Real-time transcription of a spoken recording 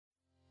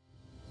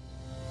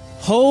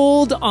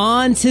Hold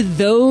on to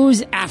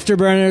those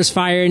afterburners,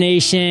 Fire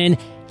Nation.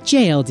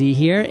 JLD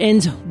here,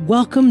 and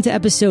welcome to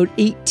episode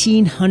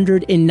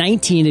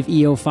 1819 of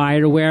EO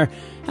Fire, where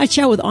I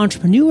chat with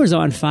entrepreneurs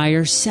on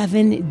fire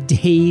 7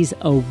 days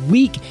a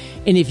week.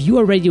 And if you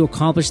are ready to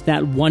accomplish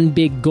that one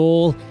big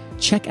goal,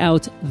 check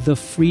out the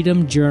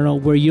Freedom Journal,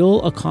 where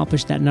you'll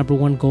accomplish that number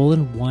one goal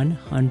in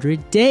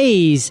 100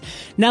 days.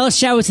 Now let's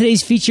chat with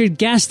today's featured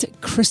guest,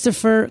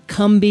 Christopher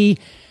Cumby.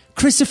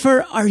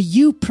 Christopher, are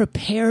you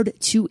prepared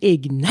to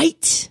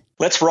ignite?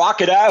 Let's rock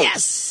it out.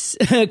 Yes.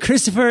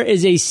 Christopher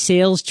is a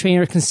sales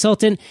trainer,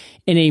 consultant,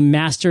 and a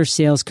master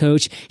sales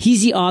coach.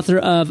 He's the author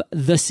of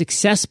The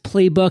Success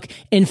Playbook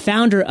and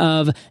founder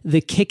of The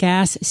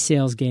Kick-Ass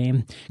Sales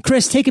Game.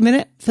 Chris, take a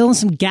minute, fill in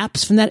some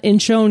gaps from that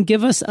intro, and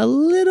give us a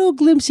little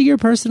glimpse of your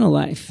personal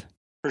life.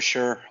 For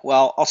sure.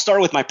 Well, I'll start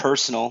with my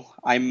personal.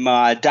 I'm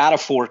a dad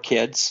of 4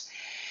 kids.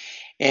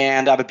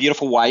 And I have a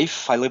beautiful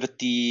wife. I live at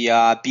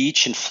the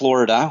beach in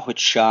Florida,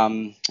 which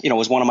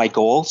was one of my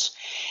goals.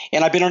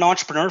 And I've been an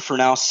entrepreneur for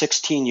now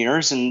 16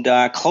 years and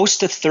close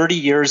to 30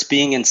 years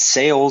being in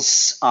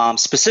sales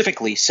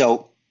specifically.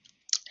 So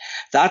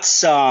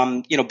that's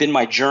been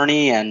my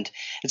journey, and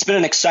it's been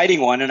an exciting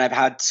one. And I've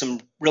had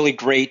some really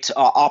great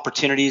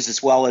opportunities,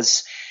 as well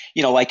as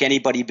like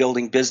anybody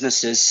building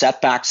businesses,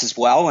 setbacks as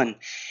well. And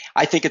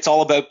I think it's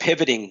all about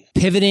pivoting.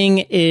 Pivoting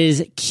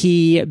is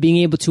key. Being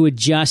able to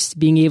adjust,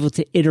 being able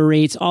to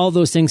iterate, all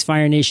those things,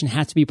 Fire Nation,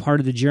 have to be part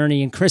of the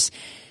journey. And Chris,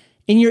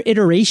 in your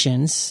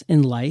iterations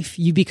in life,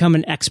 you become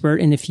an expert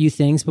in a few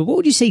things. But what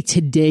would you say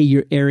today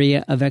your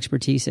area of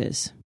expertise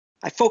is?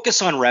 I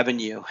focus on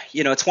revenue.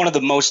 It's one of the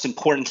most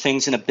important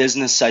things in a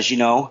business, as you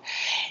know.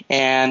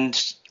 And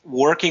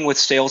working with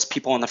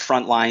salespeople on the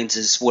front lines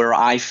is where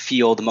I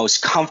feel the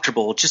most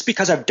comfortable, just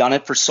because I've done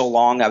it for so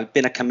long. I've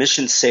been a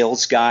commissioned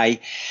sales guy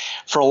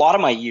for a lot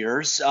of my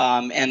years.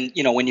 And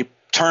when you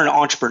turn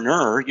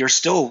entrepreneur, you're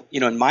still,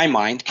 in my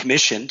mind,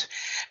 commissioned,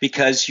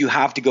 because you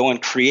have to go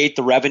and create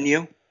the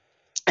revenue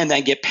and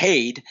then get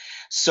paid.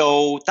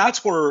 So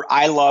that's where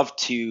I love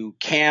to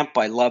camp.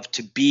 I love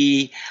to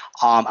be.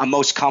 I'm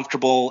most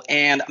comfortable,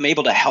 and I'm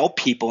able to help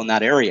people in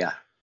that area.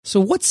 So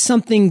what's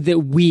something that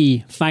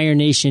we, Fire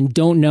Nation,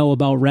 don't know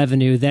about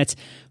revenue that,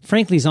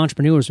 frankly, as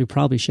entrepreneurs, we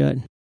probably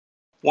should?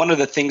 One of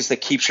the things that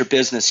keeps your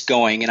business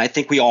going, and I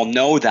think we all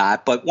know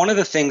that, but one of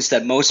the things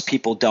that most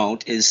people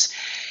don't is,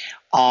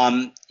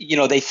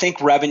 they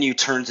think revenue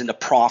turns into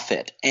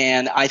profit.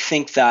 And I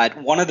think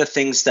that one of the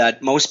things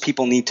that most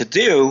people need to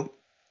do,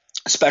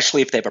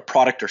 especially if they have a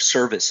product or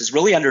service, is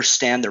really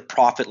understand their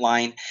profit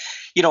line.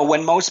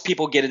 When most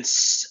people get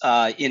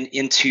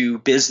into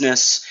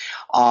business,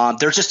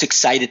 they're just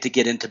excited to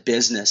get into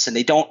business, and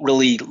they don't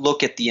really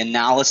look at the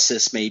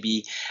analysis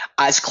maybe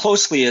as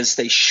closely as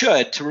they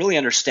should to really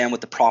understand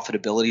what the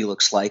profitability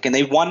looks like. And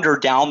they wonder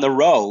down the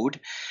road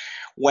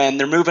when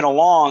they're moving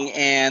along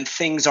and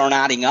things aren't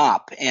adding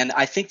up. And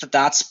I think that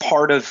that's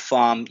part of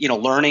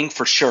learning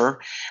for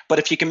sure. But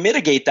if you can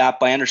mitigate that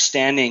by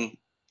understanding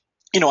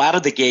out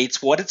of the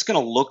gates, what it's going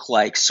to look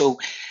like. So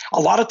a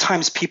lot of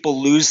times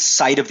people lose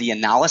sight of the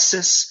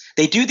analysis.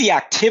 They do the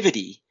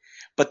activity,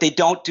 but they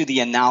don't do the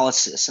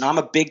analysis. And I'm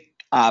a big,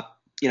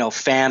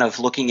 fan of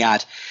looking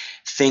at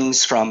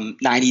things from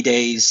 90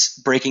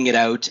 days, breaking it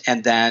out,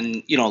 and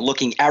then,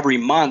 looking every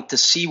month to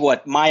see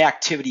what my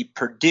activity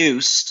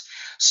produced,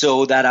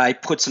 so that I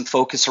put some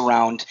focus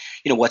around,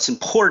 what's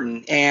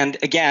important. And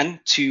again,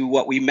 to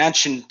what we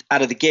mentioned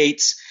out of the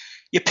gates,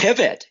 you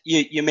pivot,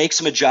 you make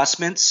some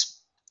adjustments.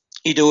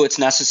 You do what's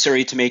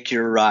necessary to make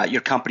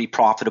your company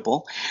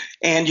profitable,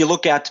 and you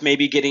look at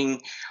maybe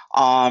getting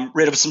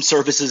rid of some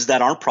services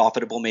that aren't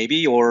profitable,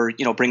 maybe, or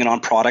bringing on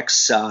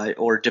products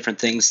or different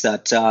things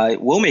that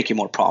will make you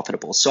more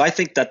profitable. So I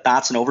think that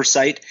that's an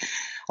oversight.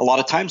 A lot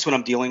of times when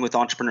I'm dealing with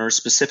entrepreneurs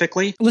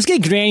specifically. Let's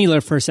get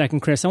granular for a second,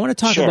 Chris. I want to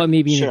talk about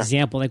maybe an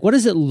example. Like, what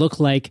does it look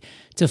like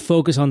to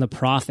focus on the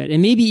profit? And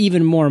maybe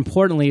even more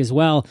importantly as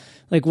well,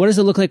 like, what does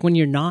it look like when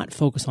you're not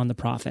focused on the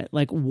profit?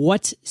 Like,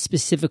 what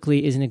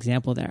specifically is an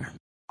example there?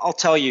 I'll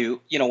tell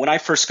you, when I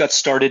first got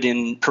started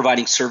in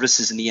providing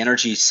services in the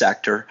energy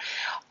sector,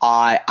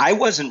 I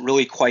wasn't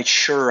really quite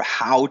sure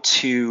how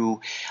to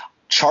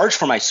charge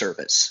for my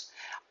service.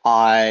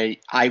 I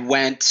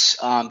went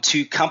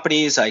to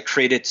companies. I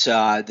created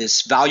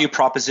this value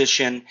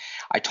proposition.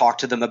 I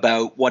talked to them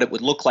about what it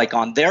would look like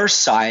on their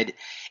side.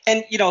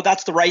 And,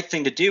 that's the right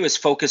thing to do, is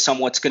focus on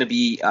what's going to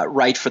be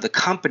right for the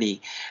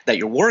company that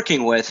you're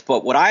working with.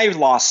 But what I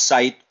lost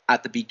sight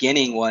at the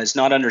beginning was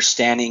not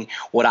understanding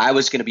what I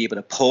was going to be able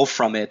to pull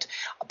from it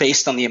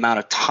based on the amount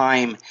of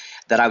time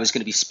that I was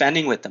going to be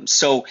spending with them.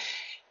 So,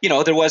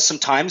 there was some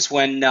times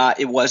when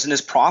it wasn't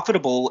as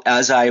profitable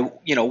as I,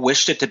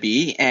 wished it to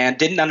be, and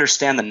didn't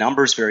understand the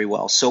numbers very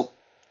well. So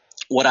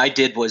what I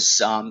did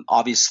was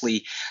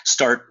obviously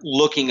start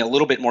looking a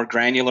little bit more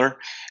granular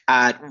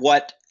at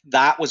what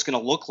that was going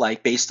to look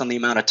like based on the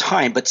amount of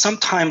time. But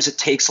sometimes it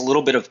takes a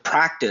little bit of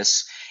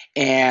practice.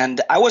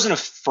 And I wasn't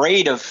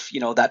afraid of,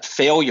 that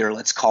failure,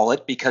 let's call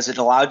it, because it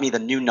allowed me the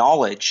new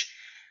knowledge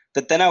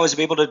that then I was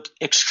able to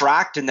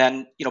extract and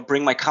then,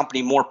 bring my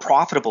company more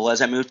profitable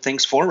as I moved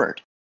things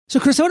forward. So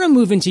Chris, I want to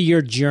move into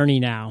your journey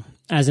now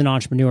as an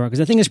entrepreneur, because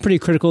I think it's pretty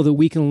critical that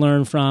we can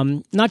learn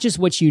from not just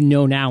what you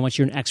know now, what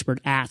you're an expert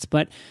at,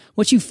 but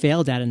what you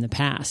failed at in the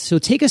past. So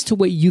take us to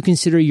what you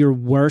consider your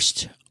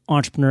worst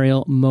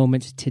entrepreneurial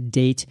moment to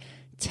date.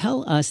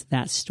 Tell us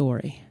that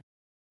story.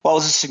 Well, it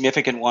was a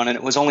significant one, and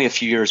it was only a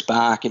few years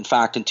back. In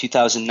fact, in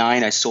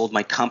 2009, I sold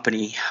my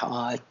company,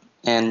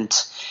 and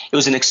it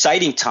was an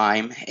exciting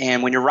time.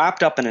 And when you're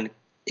wrapped up in an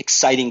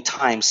exciting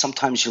time,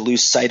 sometimes you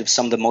lose sight of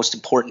some of the most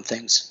important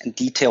things, and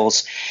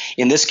details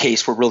in this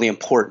case were really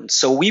important.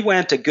 So we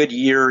went a good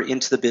year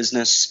into the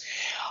business.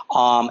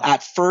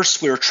 At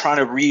first, we were trying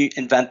to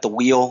reinvent the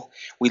wheel.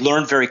 We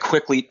learned very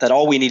quickly that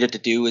all we needed to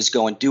do is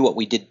go and do what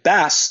we did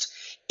best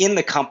in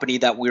the company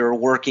that we were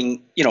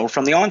working,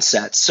 from the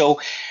onset.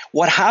 So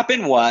what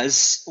happened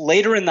was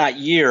later in that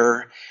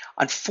year,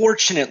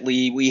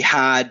 unfortunately, we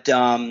had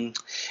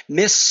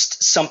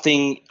missed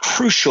something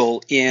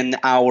crucial in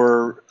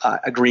our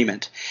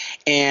agreement.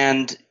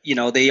 And,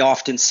 they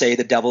often say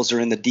the devils are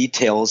in the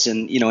details.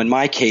 And, in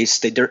my case,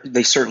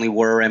 they certainly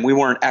were. And we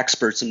weren't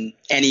experts in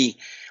any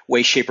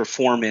way, shape, or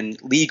form in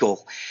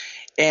legal.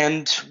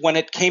 And when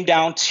it came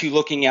down to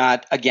looking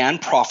at, again,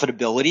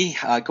 profitability,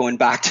 going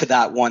back to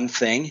that one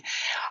thing,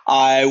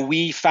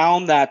 we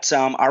found that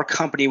our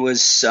company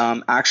was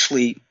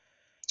actually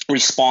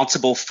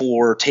responsible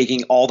for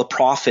taking all the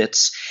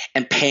profits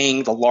and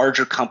paying the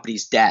larger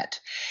company's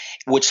debt,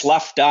 which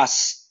left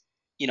us,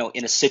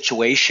 in a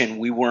situation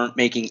we weren't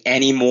making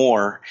any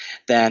more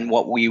than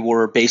what we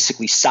were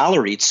basically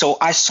salaried. So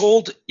I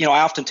sold, I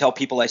often tell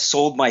people I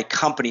sold my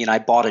company and I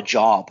bought a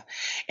job.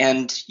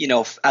 And,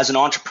 as an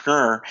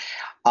entrepreneur,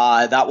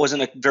 that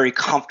wasn't a very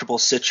comfortable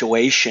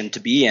situation to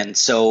be in.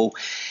 So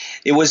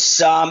it was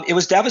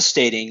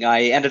devastating.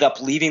 I ended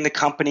up leaving the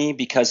company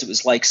because it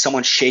was like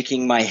someone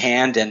shaking my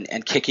hand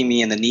and kicking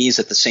me in the knees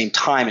at the same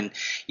time. And,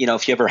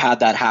 if you ever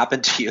had that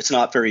happen to you, it's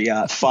not very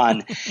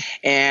fun.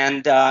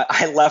 And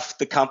I left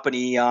the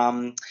company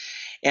and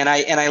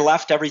I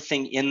left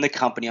everything in the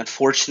company.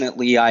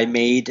 Unfortunately, I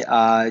made,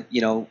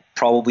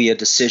 probably a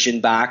decision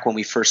back when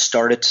we first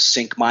started to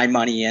sink my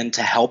money in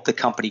to help the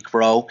company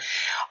grow,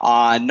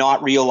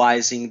 not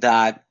realizing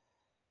that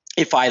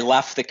if I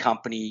left the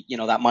company,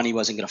 that money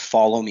wasn't going to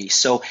follow me.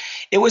 So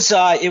it was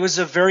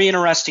a very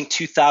interesting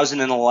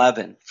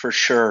 2011 for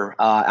sure.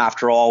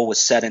 After all was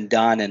said and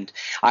done, and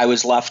I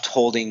was left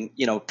holding,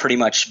 pretty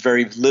much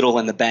very little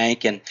in the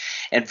bank and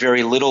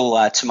very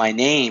little to my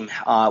name,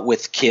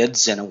 with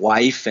kids and a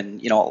wife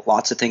and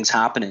lots of things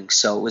happening.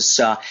 So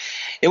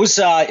it was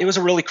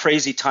a really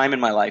crazy time in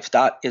my life.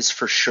 That is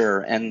for sure.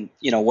 And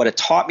what it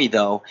taught me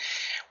though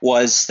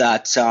was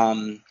that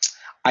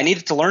I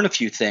needed to learn a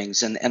few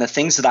things, and the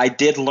things that I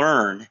did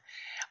learn,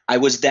 I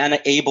was then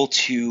able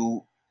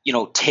to,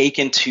 take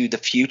into the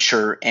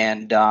future,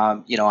 and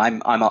I'm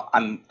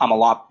a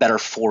lot better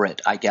for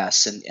it, I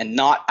guess, and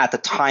not at the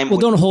time. Well,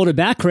 don't hold it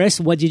back, Chris.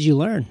 What did you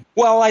learn?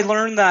 Well, I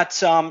learned that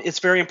it's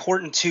very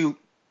important to,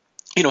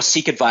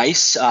 seek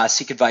advice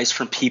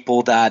from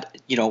people that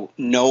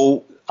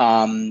know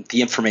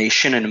the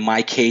information. And in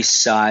my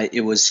case,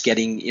 it was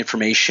getting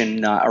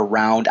information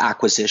around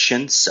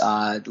acquisitions,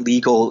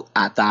 legal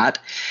at that.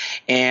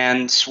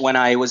 And when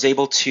I was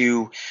able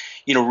to,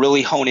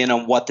 really hone in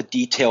on what the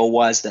detail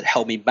was that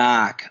held me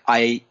back,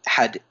 I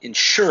had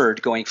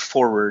ensured going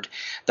forward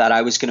that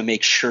I was going to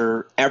make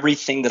sure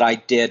everything that I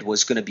did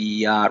was going to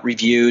be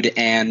reviewed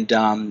and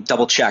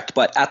double checked.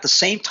 But at the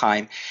same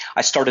time,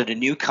 I started a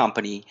new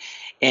company.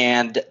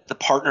 And the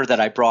partner that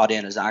I brought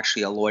in is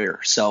actually a lawyer,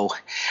 so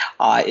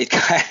it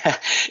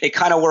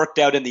kind of worked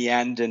out in the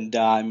end, and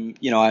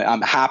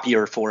I'm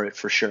happier for it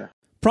for sure.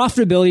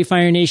 Profitability,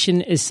 Fire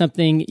Nation, is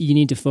something you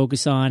need to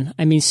focus on.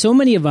 I mean, so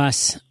many of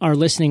us are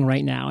listening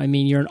right now. I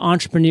mean, you're an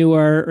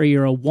entrepreneur, or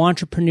you're a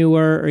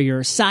wantrepreneur, or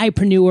you're a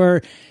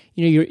sidepreneur.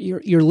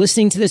 You're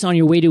listening to this on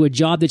your way to a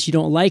job that you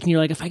don't like, and you're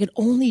like, if I could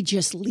only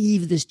just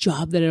leave this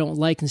job that I don't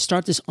like and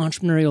start this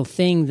entrepreneurial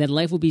thing, then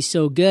life will be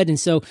so good. And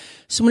so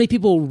many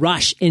people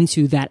rush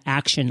into that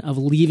action of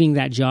leaving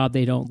that job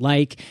they don't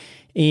like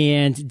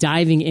and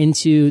diving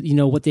into,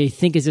 what they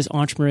think is this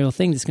entrepreneurial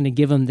thing that's going to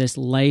give them this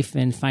life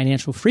and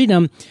financial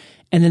freedom.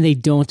 And then they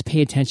don't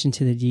pay attention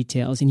to the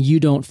details. And you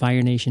don't,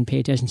 Fire Nation, pay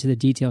attention to the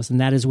details.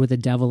 And that is where the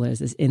devil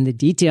is in the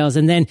details.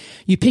 And then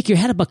you pick your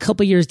head up a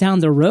couple years down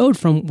the road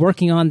from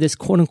working on this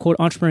quote unquote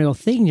entrepreneurial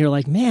thing. And you're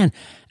like, man,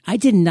 I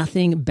did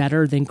nothing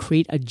better than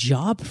create a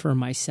job for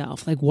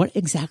myself. Like, what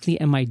exactly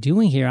am I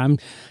doing here? I'm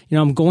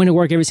going to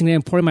work every single day.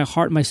 I'm pouring my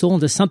heart and my soul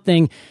into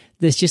something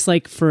that's just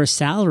like for a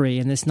salary,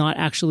 and it's not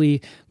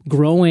actually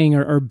growing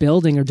or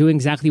building or doing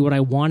exactly what I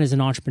want as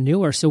an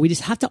entrepreneur. So we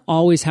just have to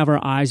always have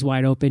our eyes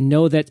wide open,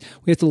 know that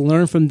we have to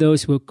learn from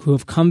those who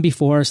have come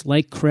before us,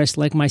 like Chris,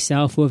 like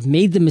myself, who have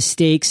made the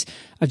mistakes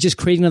of just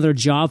creating another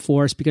job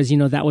for us because,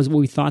 that was what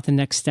we thought the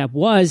next step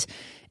was,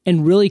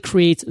 and really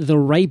create the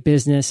right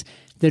business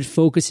that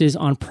focuses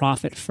on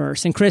profit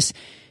first. And Chris,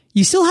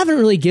 You still haven't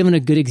really given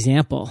a good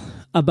example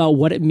about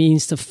what it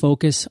means to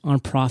focus on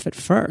profit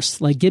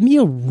first. Like, give me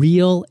a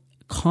real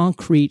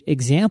concrete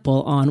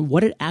example on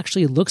what it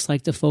actually looks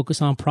like to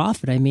focus on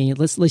profit. I mean,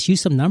 let's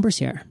use some numbers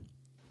here.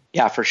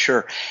 Yeah, for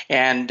sure.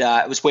 And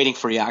I was waiting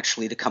for you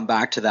actually to come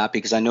back to that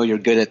because I know you're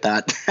good at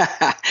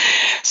that.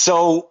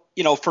 So,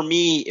 for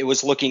me, it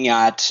was looking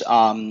at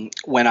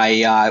when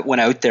I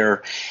went out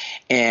there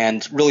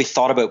and really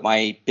thought about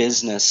my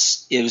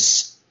business.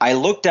 I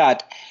looked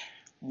at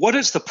what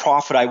is the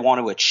profit I want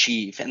to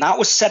achieve? And that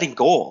was setting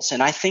goals.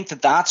 And I think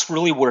that that's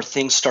really where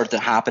things start to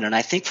happen. And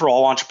I think for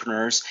all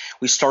entrepreneurs,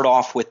 we start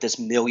off with this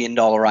 $1 million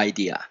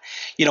idea.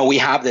 We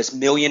have this $1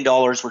 million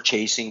we're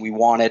chasing. We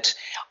want it.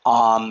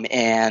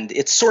 And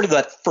it's sort of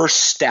that first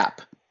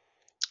step.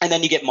 And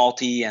then you get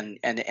multi and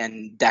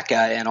deca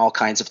and all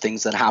kinds of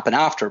things that happen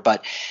after.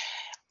 But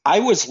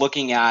I was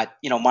looking at,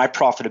 my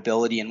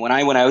profitability. And when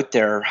I went out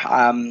there,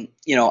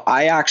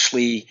 I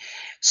actually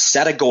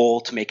set a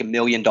goal to make $1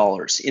 million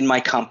in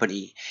my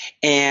company.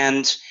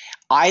 And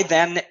I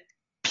then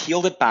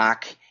peeled it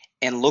back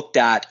and looked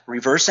at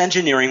reverse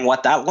engineering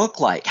what that looked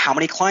like. How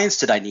many clients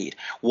did I need?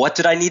 What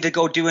did I need to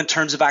go do in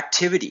terms of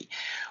activity?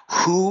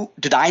 Who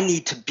did I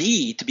need to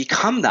be to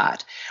become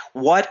that?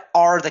 What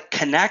are the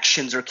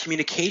connections or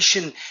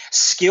communication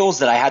skills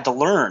that I had to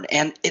learn?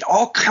 And it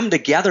all come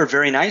together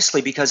very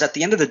nicely because at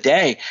the end of the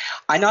day,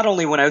 I not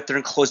only went out there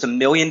and closed $1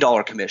 million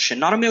commission,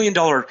 not $1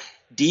 million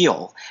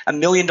deal, $1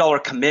 million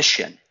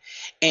commission.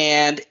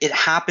 And it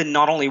happened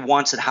not only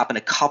once, it happened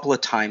a couple of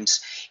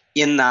times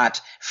in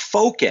that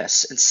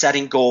focus and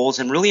setting goals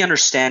and really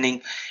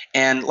understanding.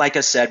 And like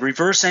I said,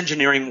 reverse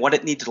engineering what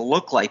it needed to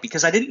look like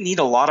because I didn't need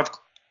a lot of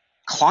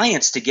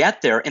clients to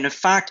get there. And in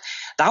fact,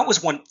 that was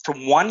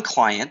from one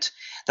client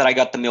that I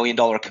got the $1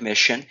 million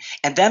commission.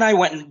 And then I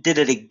went and did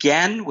it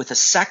again with a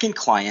second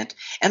client.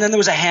 And then there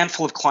was a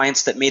handful of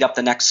clients that made up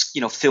the next,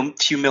 few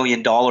 $1 million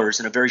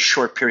in a very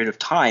short period of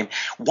time.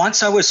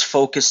 Once I was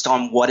focused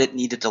on what it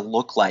needed to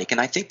look like. And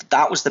I think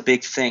that was the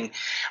big thing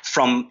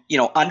from,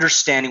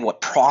 understanding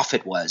what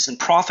profit was. And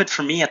profit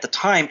for me at the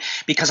time,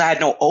 because I had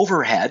no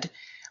overhead,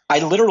 I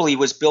literally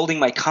was building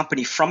my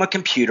company from a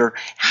computer,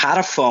 had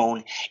a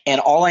phone, and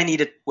all I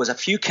needed was a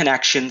few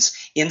connections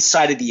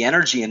inside of the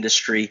energy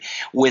industry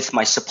with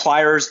my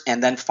suppliers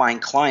and then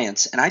find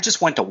clients. And I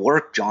just went to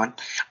work, John.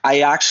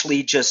 I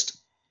actually just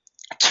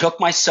took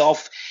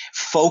myself,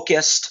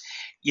 focused,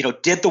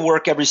 did the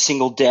work every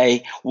single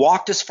day,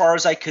 walked as far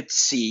as I could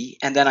see,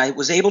 and then I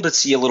was able to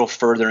see a little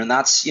further. And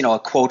that's, a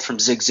quote from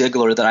Zig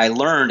Ziglar that I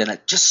learned, and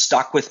it just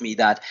stuck with me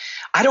that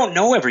I don't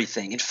know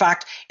everything. In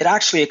fact, it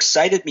actually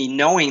excited me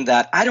knowing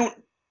that I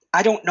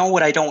don't know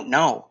what I don't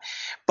know.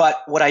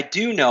 But what I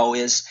do know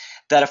is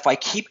that if I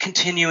keep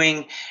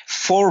continuing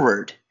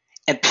forward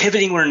and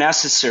pivoting where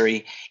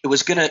necessary, it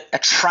was going to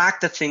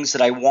attract the things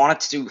that I wanted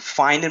to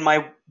find in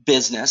my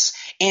business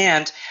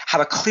and have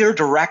a clear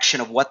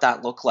direction of what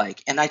that looked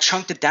like. And I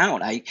chunked it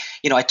down. I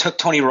took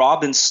Tony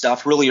Robbins'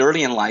 stuff really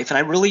early in life and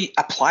I really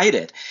applied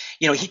it.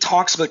 He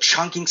talks about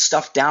chunking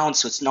stuff down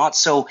so it's not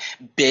so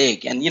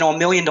big. And, $1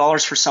 million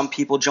for some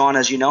people, John,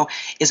 as you know,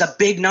 is a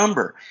big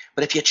number.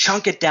 But if you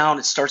chunk it down,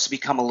 it starts to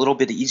become a little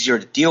bit easier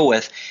to deal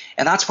with.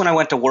 And that's when I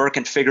went to work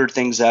and figured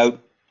things out.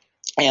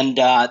 And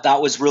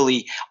that was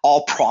really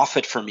all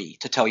profit for me,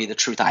 to tell you the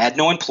truth. I had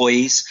no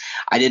employees.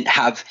 I didn't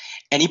have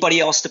anybody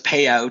else to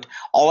pay out.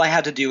 All I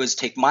had to do is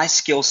take my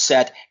skill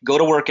set, go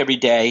to work every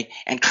day,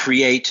 and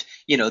create,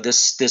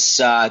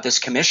 this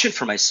commission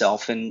for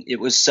myself. And it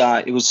was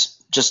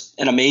just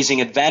an amazing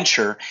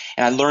adventure,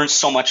 and I learned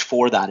so much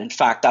for that. In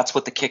fact, that's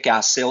what the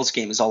kick-ass sales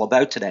game is all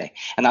about today,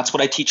 and that's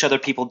what I teach other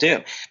people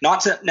do.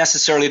 Not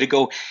necessarily to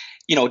go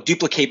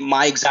duplicate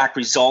my exact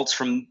results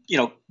from,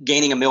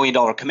 gaining $1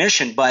 million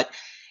commission, but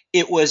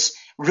it was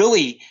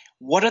really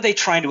what are they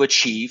trying to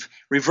achieve,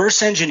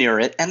 reverse engineer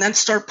it, and then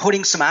start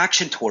putting some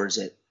action towards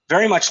it.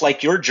 Very much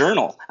like your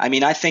journal. I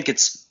mean, I think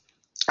it's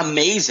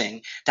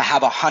amazing to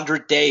have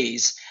 100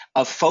 days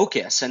of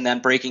focus and then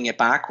breaking it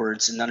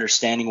backwards and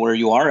understanding where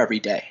you are every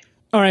day.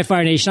 All right,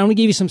 Fire Nation, I'm going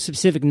to give you some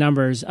specific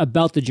numbers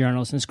about the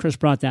journal since Chris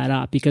brought that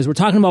up because we're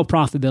talking about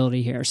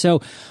profitability here.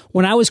 So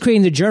when I was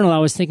creating the journal, I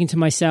was thinking to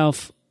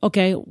myself,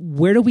 okay,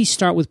 where do we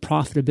start with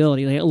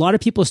profitability? Like, a lot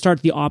of people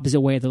start the opposite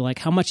way. They're like,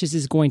 how much is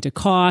this going to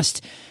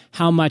cost?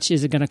 How much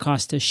is it going to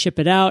cost to ship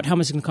it out? How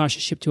much is it going to cost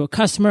to ship to a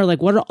customer?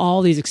 Like, what are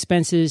all these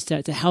expenses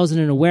to house it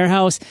in a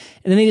warehouse?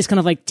 And then they just kind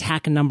of like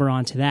tack a number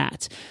onto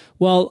that.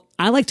 Well,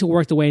 I like to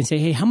work the way and say,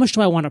 hey, how much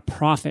do I want to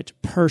profit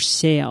per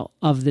sale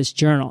of this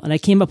journal? And I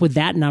came up with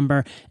that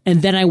number.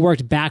 And then I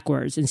worked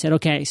backwards and said,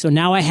 okay, so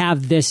now I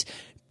have this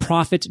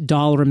profit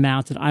dollar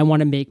amount that I want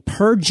to make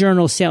per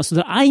journal sale so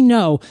that I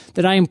know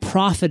that I am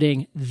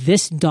profiting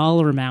this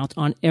dollar amount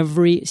on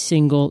every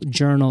single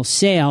journal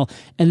sale.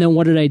 And then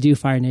what did I do,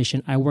 Fire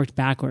Nation? I worked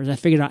backwards. I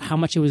figured out how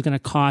much it was going to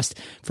cost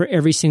for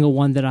every single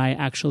one that I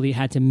actually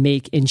had to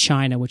make in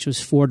China, which was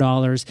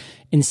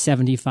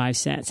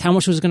 $4.75. How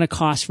much was it going to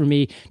cost for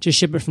me to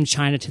ship it from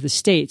China to the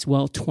States?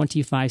 Well,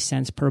 25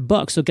 cents per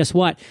book. So guess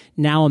what?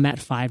 Now I'm at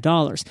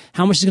 $5.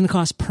 How much is it going to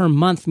cost per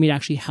month for me to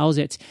actually house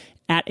it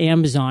at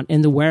Amazon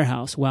in the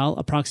warehouse? Well,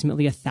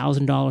 approximately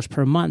 $1,000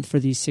 per month for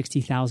these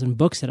 60,000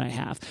 books that I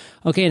have.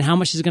 Okay. And how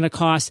much is it going to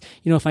cost,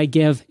 if I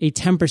give a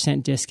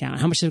 10% discount?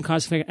 How much is it going to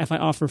cost if I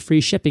offer free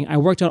shipping? I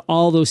worked out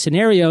all those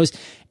scenarios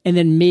and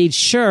then made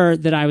sure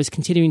that I was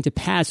continuing to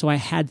pad so I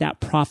had that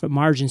profit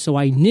margin. So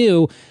I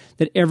knew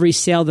that every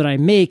sale that I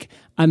make,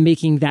 I'm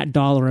making that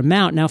dollar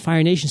amount. Now,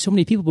 Fire Nation, so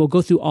many people will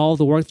go through all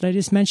the work that I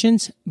just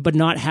mentioned, but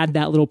not had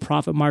that little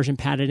profit margin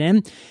padded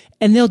in.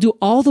 And they'll do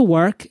all the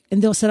work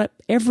and they'll set up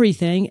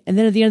everything. And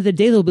then at the end of the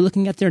day, they'll be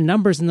looking at their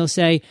numbers and they'll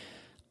say,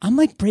 I'm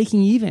like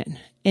breaking even.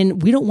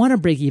 And we don't want to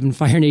break even,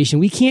 Fire Nation.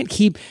 We can't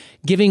keep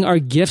giving our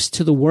gifts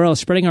to the world,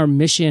 spreading our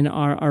mission,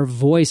 our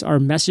voice, our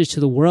message to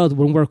the world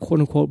when we're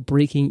quote unquote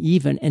breaking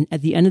even. And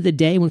at the end of the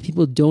day, when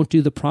people don't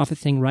do the profit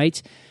thing right,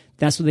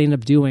 that's what they end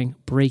up doing,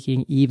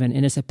 breaking even.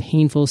 And it's a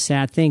painful,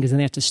 sad thing because then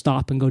they have to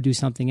stop and go do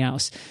something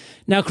else.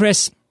 Now,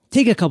 Chris,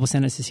 take a couple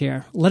sentences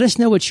here. Let us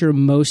know what you're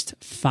most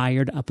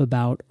fired up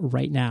about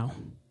right now.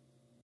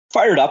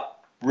 Fired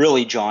up,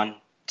 really, John,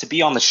 to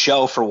be on the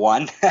show for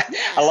one.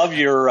 I love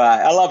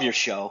your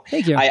show.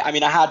 Thank you. I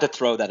mean, I had to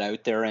throw that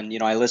out there, and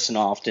I listen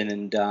often,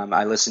 and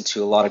I listen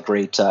to a lot of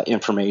great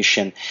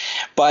information.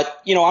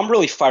 But I'm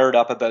really fired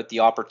up about the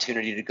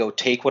opportunity to go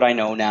take what I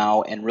know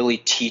now and really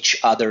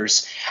teach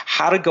others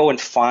how to go and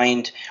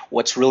find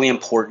what's really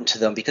important to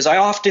them. Because I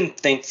often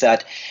think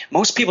that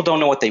most people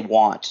don't know what they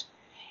want,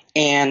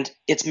 and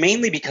it's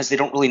mainly because they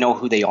don't really know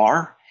who they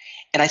are.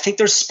 And I think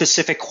there's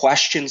specific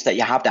questions that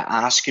you have to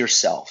ask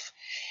yourself.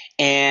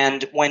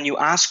 And when you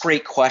ask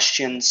great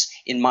questions,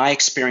 in my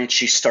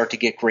experience, you start to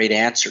get great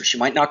answers. You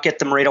might not get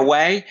them right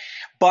away,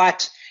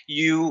 but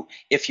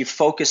if you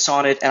focus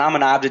on it, and I'm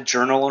an avid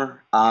journaler,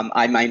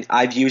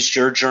 I've used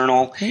your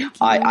journal.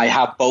 I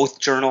have both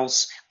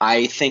journals.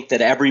 I think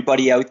that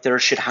everybody out there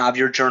should have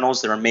your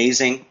journals. They're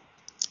amazing.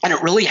 And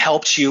it really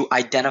helps you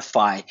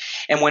identify.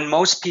 And when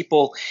most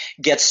people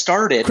get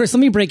started. Chris,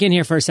 let me break in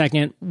here for a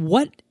second.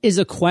 What is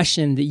a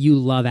question that you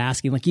love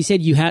asking? Like you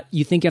said, you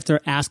think you have to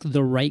ask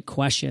the right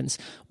questions.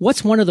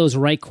 What's one of those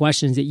right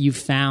questions that you've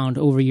found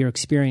over your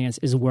experience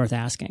is worth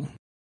asking?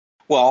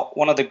 Well,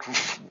 one of the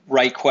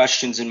right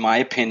questions, in my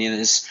opinion,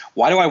 is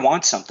why do I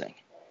want something?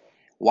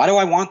 Why do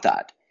I want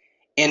that?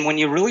 And when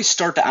you really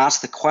start to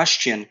ask the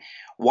question,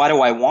 why do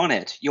I want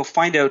it? You'll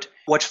find out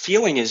what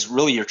feeling is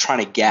really you're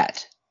trying to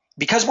get.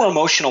 Because we're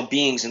emotional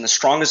beings and the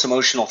strongest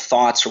emotional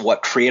thoughts are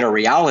what create our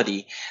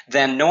reality,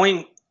 then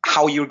knowing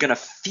how you're going to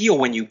feel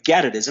when you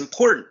get it is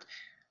important.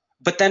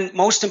 But then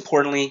most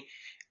importantly,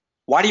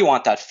 why do you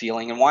want that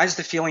feeling and why is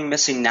the feeling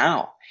missing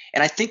now?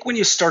 And I think when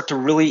you start to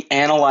really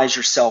analyze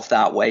yourself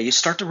that way, you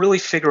start to really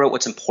figure out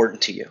what's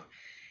important to you.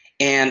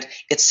 And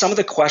it's some of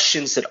the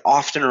questions that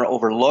often are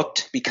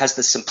overlooked because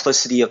the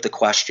simplicity of the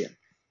question.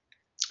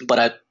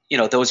 But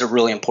those are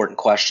really important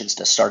questions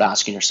to start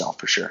asking yourself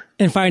for sure.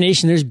 And Fire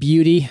Nation, there's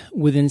beauty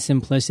within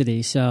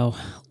simplicity. So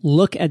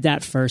look at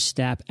that first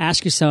step,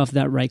 ask yourself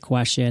that right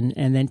question,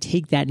 and then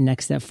take that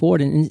next step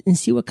forward and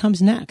see what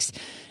comes next.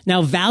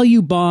 Now,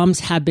 value bombs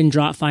have been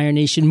dropped, Fire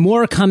Nation.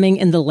 More coming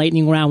in the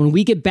lightning round when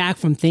we get back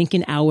from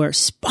thanking our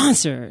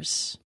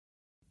sponsors.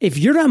 If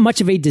you're not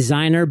much of a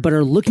designer but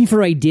are looking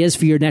for ideas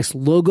for your next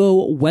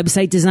logo,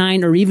 website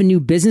design, or even new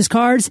business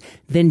cards,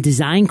 then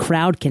Design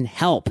Crowd can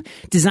help.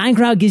 Design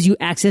Crowd gives you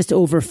access to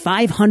over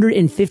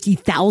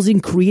 550,000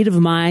 creative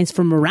minds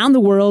from around the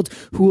world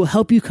who will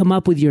help you come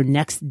up with your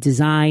next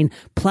design.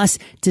 Plus,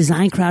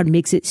 Design Crowd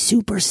makes it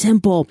super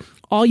simple.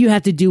 All you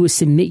have to do is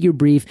submit your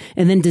brief,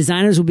 and then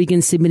designers will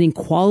begin submitting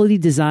quality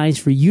designs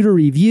for you to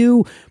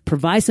review,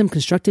 provide some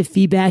constructive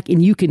feedback,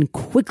 and you can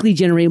quickly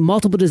generate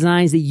multiple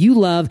designs that you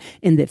love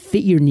and that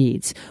fit your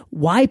needs.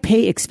 Why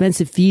pay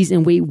expensive fees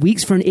and wait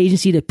weeks for an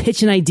agency to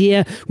pitch an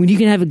idea when you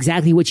can have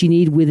exactly what you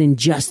need within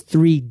just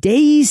 3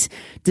 days?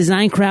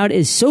 Design Crowd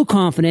is so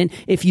confident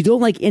if you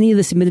don't like any of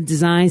the submitted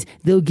designs,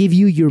 they'll give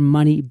you your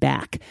money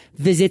back.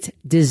 Visit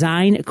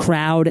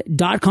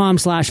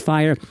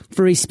designcrowd.com/fire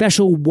for a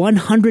special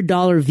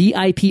 $100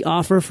 VIP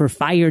offer for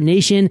Fire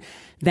Nation.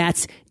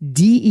 That's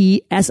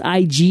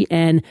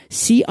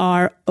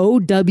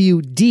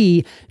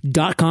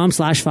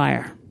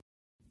DESIGNCROWD.com/fire.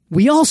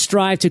 We all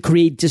strive to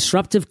create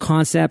disruptive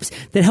concepts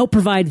that help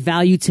provide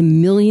value to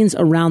millions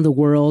around the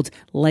world,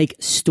 like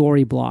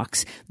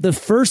Storyblocks, the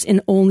first and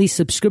only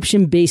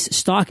subscription-based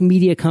stock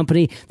media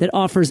company that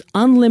offers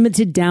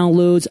unlimited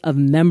downloads of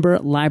member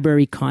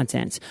library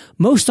content.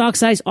 Most stock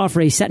sites offer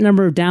a set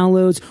number of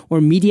downloads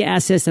or media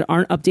assets that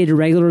aren't updated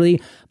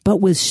regularly, but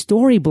with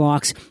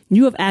Storyblocks,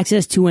 you have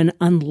access to an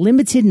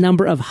unlimited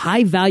number of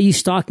high-value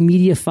stock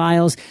media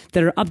files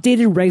that are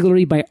updated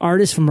regularly by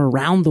artists from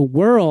around the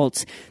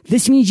world.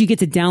 This means you get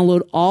to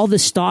download all the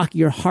stock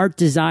your heart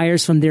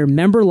desires from their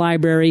member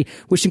library,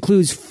 which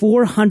includes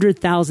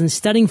 400,000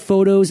 stunning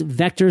photos,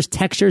 vectors,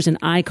 textures, and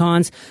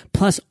icons.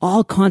 Plus,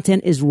 all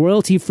content is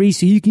royalty-free,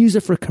 so you can use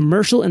it for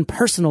commercial and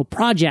personal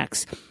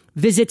projects.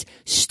 Visit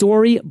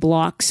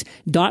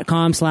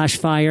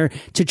storyblocks.com/fire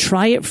to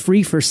try it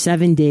free for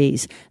 7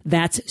 days.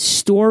 That's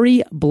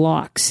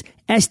Storyblocks,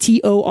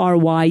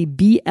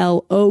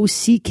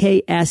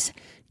 STORYBLOCKS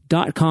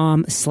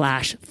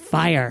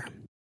playbook.com/fire.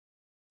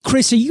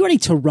 Chris, are you ready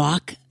to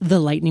rock the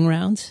lightning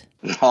round?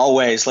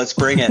 Always. Let's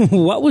bring it.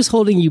 What was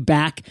holding you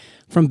back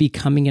from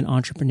becoming an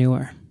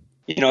entrepreneur?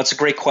 It's a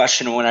great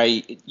question. When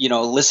I,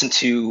 listen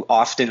to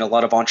often a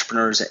lot of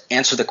entrepreneurs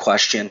answer the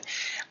question,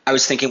 I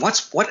was thinking,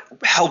 what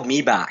held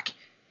me back?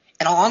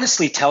 And I'll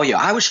honestly tell you,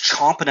 I was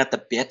chomping at the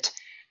bit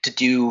to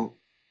do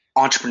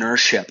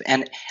entrepreneurship.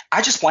 And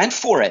I just went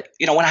for it.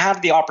 When I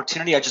had the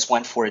opportunity, I just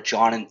went for it,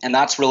 John. And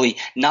that's really,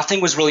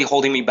 nothing was really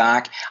holding me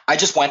back. I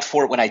just went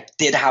for it when I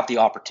did have the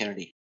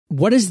opportunity.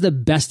 What is the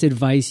best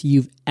advice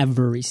you've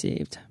ever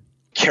received?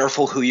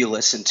 Careful who you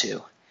listen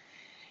to.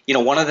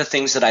 One of the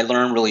things that I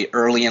learned really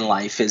early in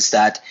life is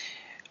that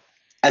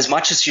as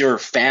much as your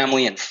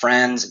family and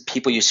friends and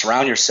people you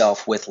surround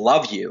yourself with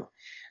love you,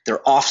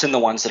 they're often the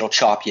ones that'll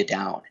chop you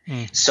down.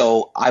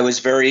 So I was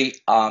very,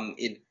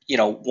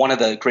 one of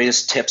the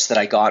greatest tips that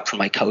I got from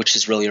my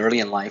coaches really early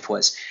in life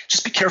was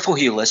just be careful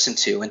who you listen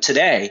to. And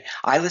today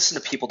I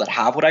listen to people that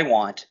have what I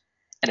want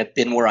and have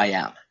been where I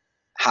am,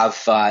 have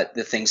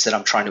the things that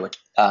I'm trying to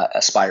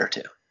aspire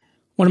to.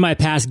 One of my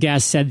past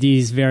guests said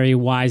these very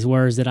wise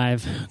words that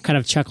I've kind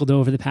of chuckled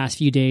over the past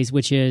few days,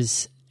 which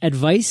is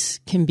advice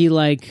can be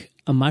like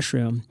a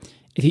mushroom.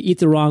 If you eat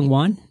the wrong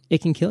one,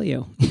 it can kill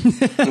you.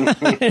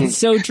 It's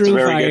so true,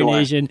 Fire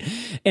Nation.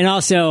 And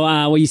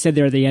also what you said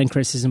there at the end,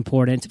 Chris, is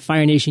important.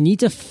 Fire Nation, you need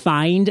to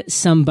find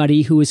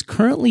somebody who is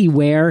currently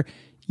where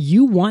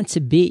you want to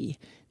be.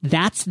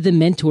 That's the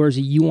mentors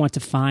that you want to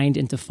find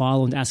and to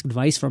follow and ask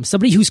advice from.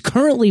 Somebody who's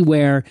currently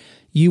where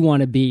you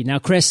want to be. Now,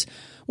 Chris,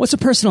 what's a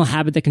personal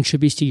habit that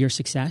contributes to your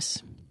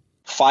success?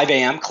 5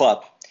 a.m.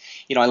 club.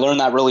 I learned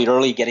that really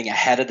early, getting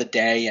ahead of the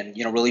day and,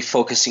 really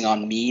focusing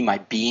on me, my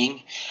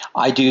being.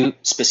 I do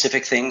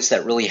specific things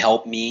that really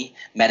help me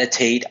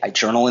meditate. I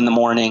journal in the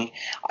morning.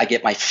 I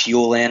get my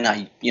fuel in.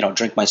 I,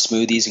 drink my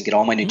smoothies and get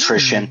all my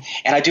nutrition.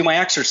 And I do my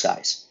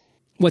exercise.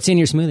 What's in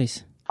your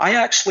smoothies? I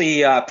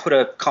actually put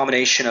a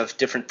combination of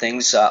different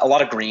things, a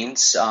lot of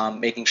greens,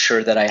 making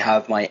sure that I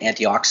have my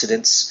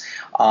antioxidants.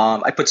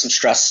 I put some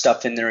stress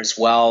stuff in there as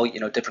well,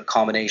 different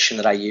combination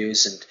that I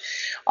use. And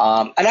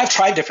I've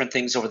tried different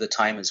things over the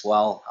time as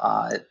well,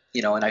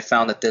 and I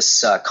found that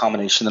this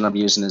combination that I'm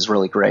using is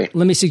really great.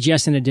 Let me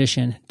suggest an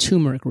addition,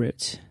 turmeric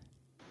roots.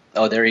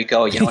 Oh, there you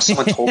go.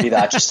 Someone told me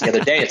that just the other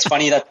day. It's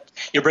funny that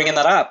you're bringing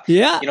that up.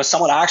 Yeah.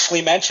 Someone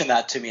actually mentioned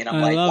that to me, and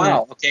I'm like,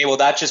 wow, okay, well,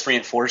 that just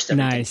reinforced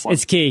everything. Nice.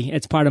 It's key.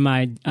 It's part of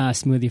my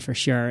smoothie for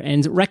sure.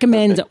 And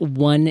recommend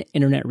one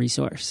internet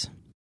resource.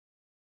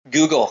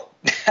 Google.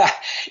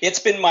 It's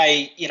been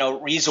my,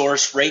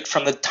 resource right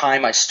from the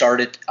time I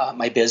started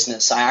my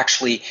business.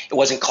 It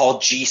wasn't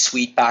called G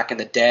Suite back in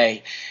the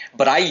day,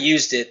 but I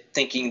used it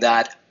thinking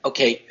that,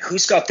 okay,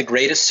 who's got the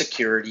greatest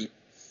security?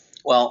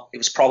 Well, it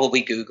was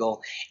probably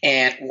Google.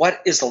 And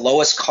what is the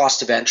lowest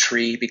cost of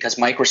entry? Because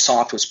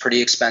Microsoft was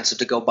pretty expensive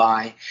to go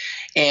buy.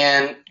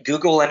 And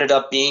Google ended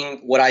up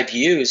being what I've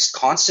used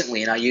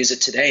constantly, and I use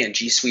it today. And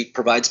G Suite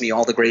provides me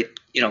all the great,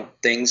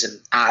 things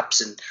and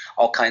apps and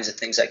all kinds of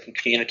things I can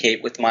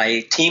communicate with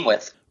my team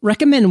with.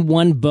 Recommend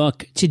one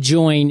book to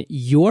join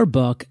your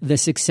book, The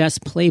Success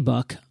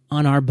Playbook,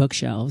 on our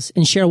bookshelves,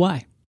 and share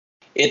why.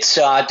 It's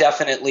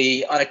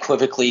definitely,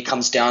 unequivocally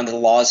comes down to the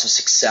laws of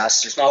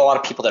success. There's not a lot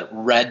of people that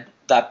read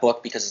that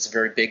book because it's a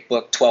very big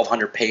book,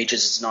 1,200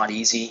 pages. It's not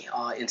easy,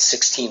 in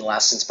 16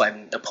 lessons by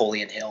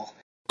Napoleon Hill.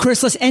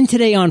 Chris, let's end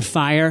today on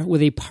fire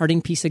with a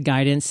parting piece of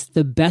guidance,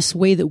 the best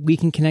way that we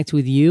can connect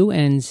with you,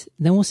 and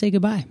then we'll say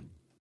goodbye.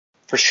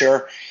 For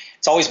sure.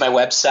 It's always my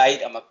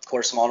website. I'm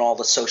on all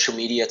the social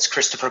media. It's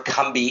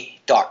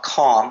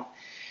ChristopherCumby.com.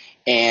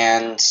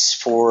 And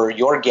for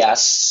your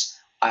guests,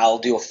 I'll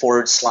do a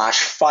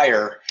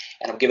 /fire,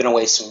 and I'm giving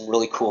away some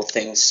really cool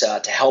things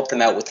to help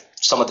them out with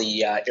some of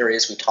the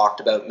areas we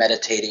talked about,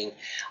 meditating,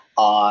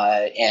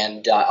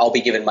 and I'll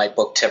be giving my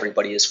book to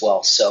everybody as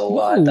well.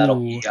 So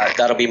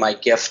that'll be my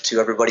gift to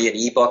everybody, an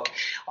ebook,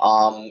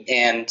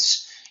 and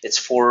it's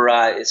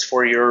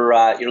for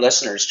your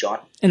listeners, John.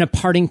 And a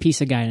parting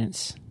piece of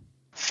guidance: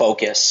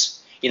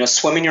 focus.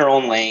 Swim in your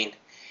own lane.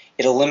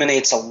 It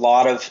eliminates a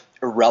lot of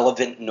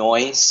irrelevant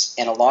noise,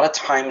 and a lot of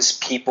times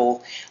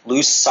people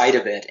lose sight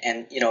of it.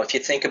 And if you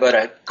think about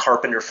a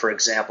carpenter, for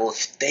example,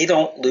 if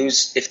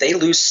they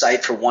lose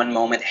sight for one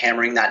moment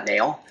hammering that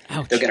nail,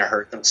 ouch, they're going to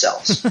hurt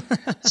themselves.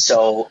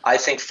 So I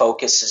think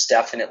focus is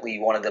definitely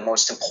one of the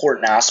most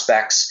important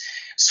aspects.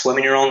 Swim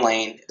in your own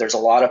lane. There's a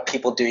lot of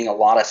people doing a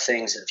lot of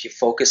things, and if you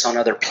focus on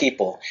other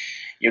people,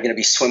 you're going to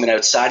be swimming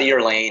outside of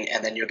your lane,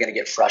 and then you're going to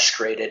get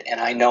frustrated.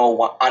 And I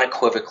know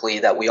unequivocally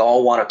that we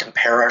all want to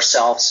compare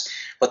ourselves,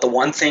 but the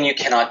one thing you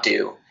cannot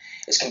do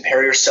is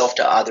compare yourself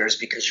to others,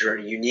 because you're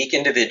a unique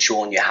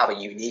individual and you have a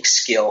unique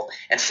skill,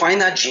 and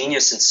find that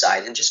genius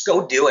inside and just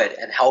go do it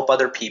and help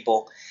other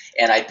people.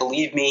 And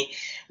believe me,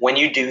 when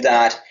you do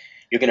that,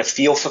 you're going to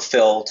feel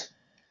fulfilled.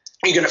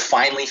 You're going to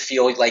finally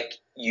feel like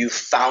you've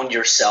found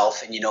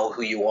yourself and you know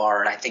who you are.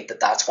 And I think that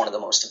that's one of the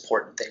most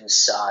important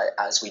things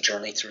as we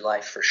journey through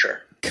life, for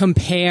sure.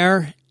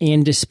 Compare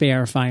and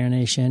despair, Fire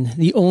Nation.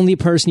 The only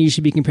person you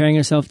should be comparing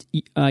yourself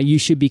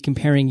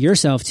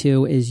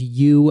to is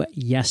you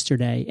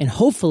yesterday. And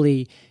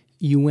hopefully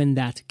you win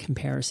that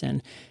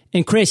comparison.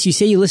 And Chris, you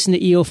say you listen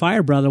to EO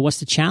Fire, brother. What's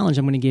the challenge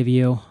I'm going to give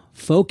you?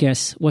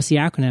 Focus. What's the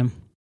acronym?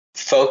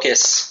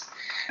 Focus.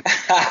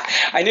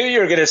 I knew you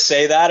were going to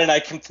say that, and I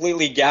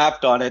completely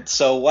gapped on it.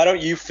 So why don't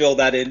you fill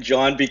that in,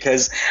 John?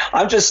 Because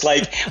I'm just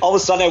like, all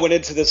of a sudden I went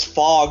into this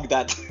fog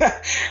that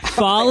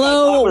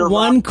follow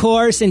one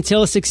course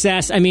until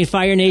success. I mean,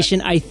 Fire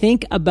Nation, I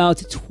think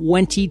about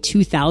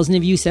 22,000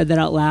 of you said that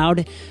out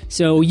loud.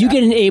 So you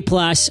get an A+.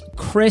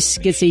 Chris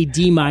gets a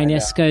D-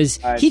 because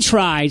he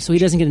tried, so he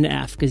doesn't get an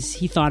F because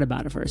he thought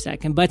about it for a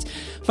second. But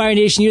Fire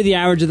Nation, you're the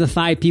average of the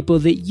 5 people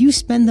that you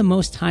spend the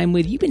most time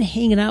with. You've been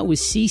hanging out with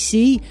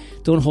CC.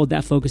 Don't hold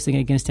that focus thing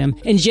against him.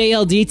 And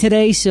JLD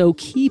today, so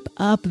keep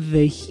up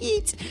the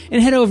heat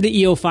and head over to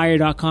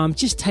eofire.com.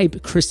 Just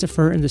type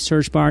Christopher in the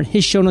search bar and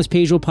his show notes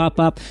page will pop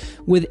up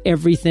with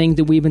everything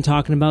that we've been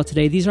talking about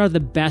today. These are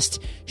the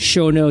best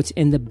show notes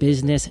in the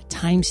business.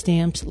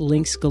 Timestamps,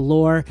 links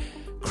galore.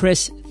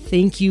 Chris,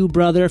 thank you,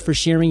 brother, for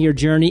sharing your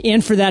journey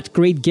and for that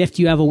great gift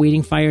you have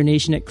awaiting Fire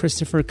Nation at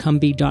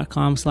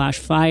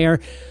christophercumby.com/fire.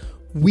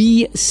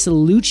 We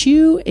salute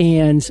you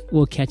and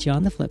we'll catch you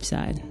on the flip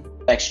side.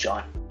 Thanks,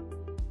 John.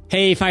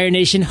 Hey, Fire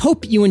Nation.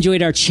 Hope you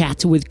enjoyed our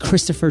chat with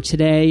Christopher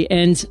today.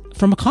 And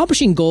from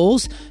accomplishing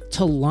goals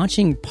to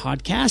launching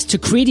podcasts to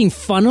creating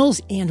funnels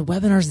and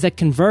webinars that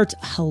convert,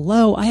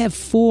 hello, I have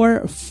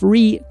 4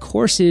 free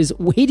courses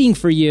waiting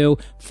for you.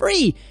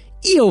 Free.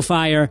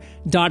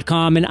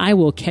 eofire.com. And I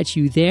will catch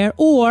you there,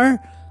 or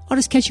I'll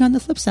just catch you on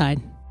the flip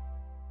side.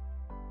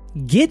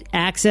 Get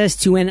access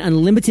to an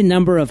unlimited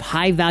number of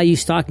high-value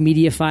stock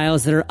media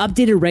files that are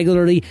updated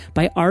regularly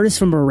by artists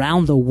from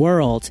around the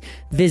world.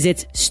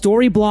 Visit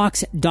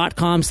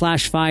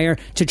storyblocks.com/fire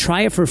to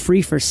try it for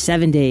free for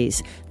 7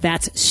 days.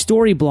 That's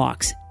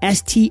Storyblocks,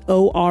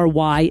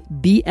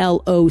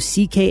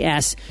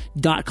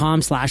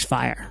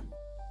 STORYBLOCKS.com/fire.